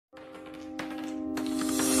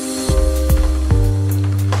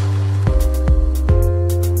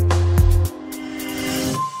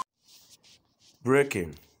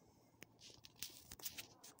Breaking.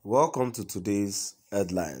 Welcome to today's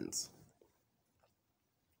headlines.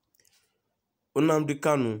 Nnamdi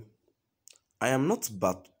Kanu, I am not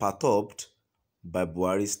perturbed by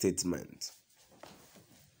Buhari's statement.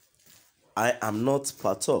 I am not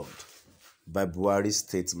perturbed by Buhari's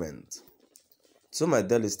statement. To my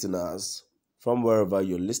dear listeners, from wherever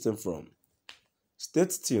you're listening from, stay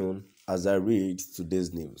tuned as I read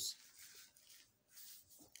today's news.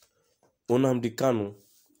 Nnamdi Kanu,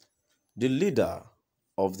 the leader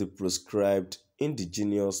of the proscribed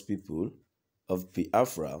indigenous people of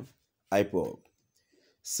Biafra, IPOB,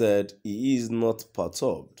 said he is not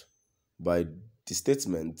perturbed by the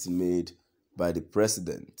statement made by the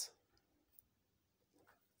President,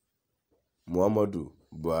 Muhammadu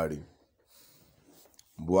Buhari.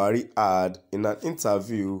 Buhari had, in an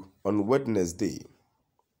interview on Wednesday,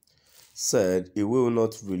 said he will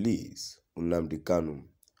not release Nnamdi Kanu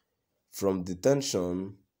from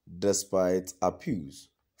detention despite appeals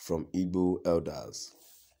from Igbo elders.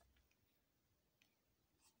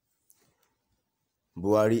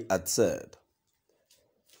 Buhari had said,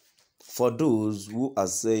 "For those who are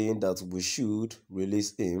saying that we should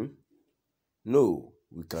release him, no,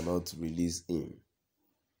 we cannot release him."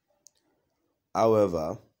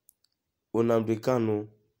 However, Nnamdi Kanu,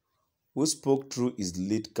 who spoke through his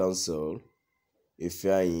lead counsel,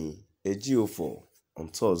 Ifeanyi Ejiofor, on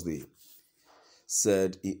Thursday,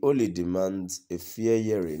 said he only demands a fair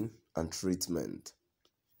hearing and treatment.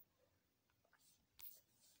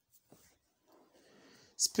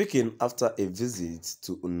 Speaking after a visit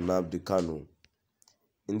to Nnamdi Kanu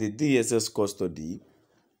in the DSS custody,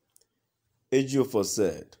 Ejiofor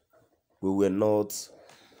said, "We were not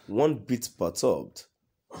one bit perturbed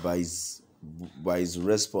by his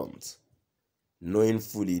response, knowing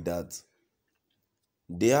fully that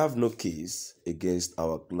they have no case against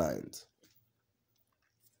our client.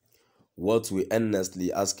 What we're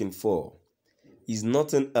earnestly asking for is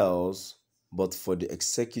nothing else but for the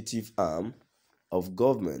executive arm of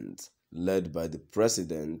government led by the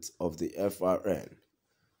President of the FRN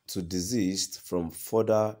to desist from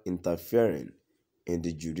further interfering in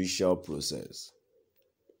the judicial process.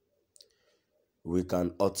 We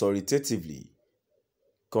can authoritatively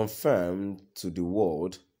confirm to the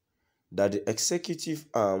world that the executive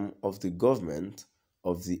arm of the government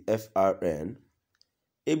of the FRN,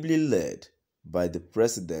 ably led by the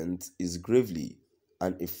President, is gravely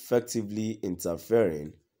and effectively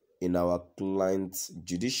interfering in our client's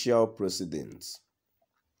judicial proceedings.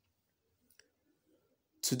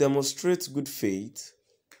 To demonstrate good faith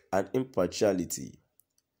and impartiality,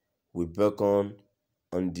 we beckon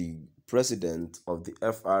on the President of the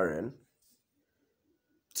FRN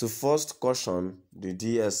to first caution the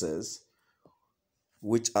DSS,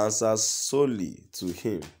 which answers solely to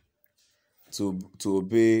him, to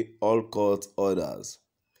obey all court orders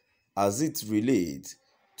as it relates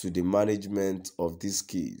to the management of this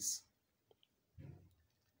case.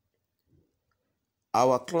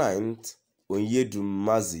 Our client,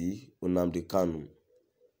 Onyedummazi Nnamdi Kanu,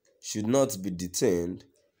 should not be detained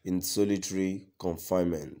in solitary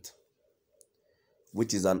confinement,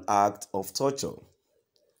 which is an act of torture,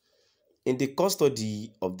 in the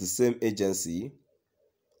custody of the same agency,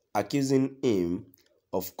 accusing him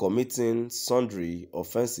of committing sundry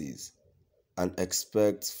offenses, and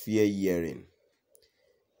expect fair hearing.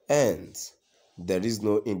 Hence, there is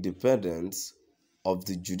no independence of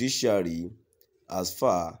the judiciary as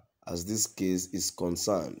far as this case is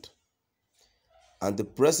concerned, and the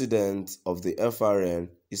President of the FRN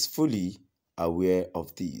is fully aware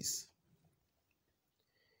of this.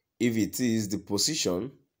 If it is the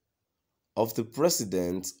position of the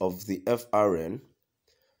President of the FRN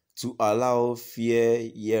to allow fair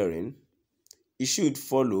hearing, he should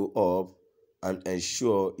follow up and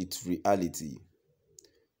ensure its reality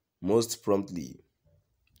most promptly."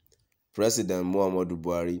 President Muhammadu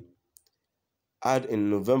Buhari had in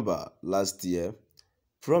November last year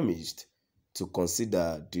promised to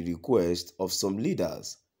consider the request of some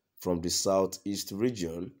leaders from the Southeast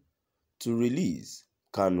region to release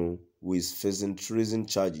Kanu, who is facing treason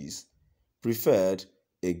charges preferred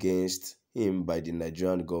against him by the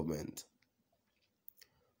Nigerian government.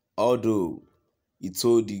 Although he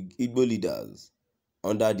told the Igbo leaders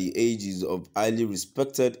under the aegis of highly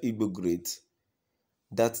respected Igbo greats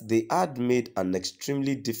that they had made an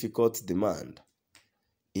extremely difficult demand,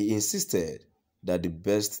 he insisted that the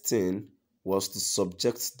best thing was to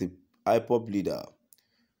subject the IPOB leader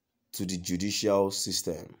to the judicial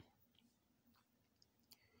system.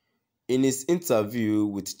 In his interview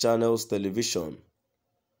with Channels Television,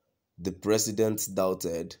 the President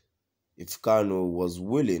doubted if Kanu was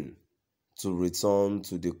willing to return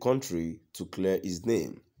to the country to clear his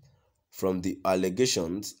name from the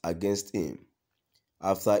allegations against him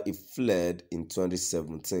after he fled in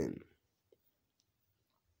 2017.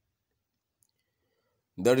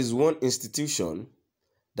 There is one institution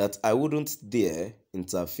that I wouldn't dare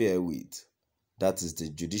interfere with. That is the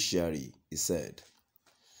judiciary, he said.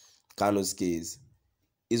 Kanu's case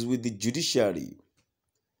is with the judiciary.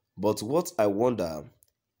 But what I wonder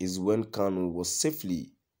is when Kanu was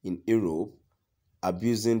safely in Europe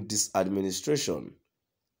abusing this administration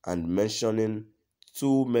and mentioning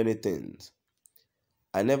too many things.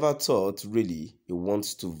 I never thought really he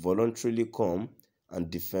wants to voluntarily come and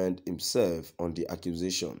defend himself on the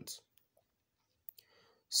accusations.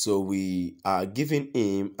 So we are giving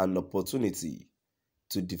him an opportunity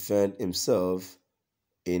to defend himself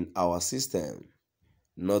in our system,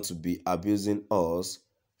 not to be abusing us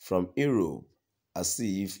from Europe as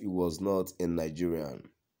if he was not a Nigerian.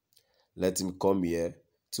 Let him come here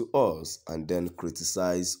to us and then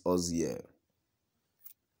criticize us here.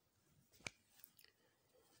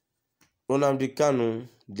 Nnamdi Kanu,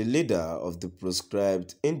 the leader of the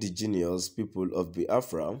proscribed indigenous people of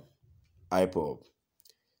Biafra, IPOB,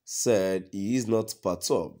 said he is not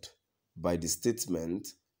perturbed by the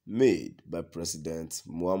statement made by President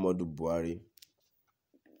Muhammadu Buhari.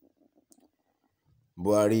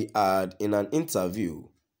 Buhari had, in an interview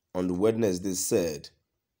on Wednesday, said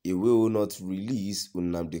he will not release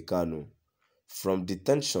Nnamdi Kanu from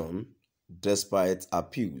detention despite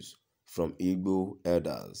appeals from Igbo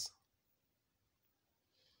elders.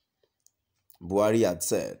 Buhari had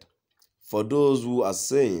said, "For those who are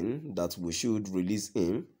saying that we should release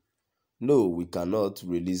him, no, we cannot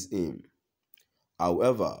release him."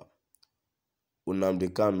 However, Nnamdi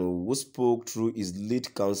Kanu, who spoke through his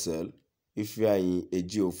lead counsel, Ifeanyi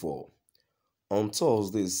Ejiofor, on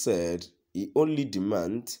Thursday said he only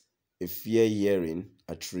demands a fair hearing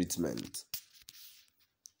and treatment.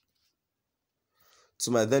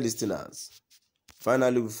 To my dear listeners,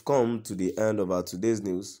 finally we've come to the end of our today's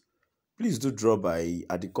news. Please do drop by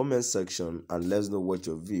at the comment section and let us know what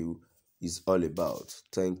your view is all about.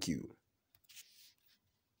 Thank you.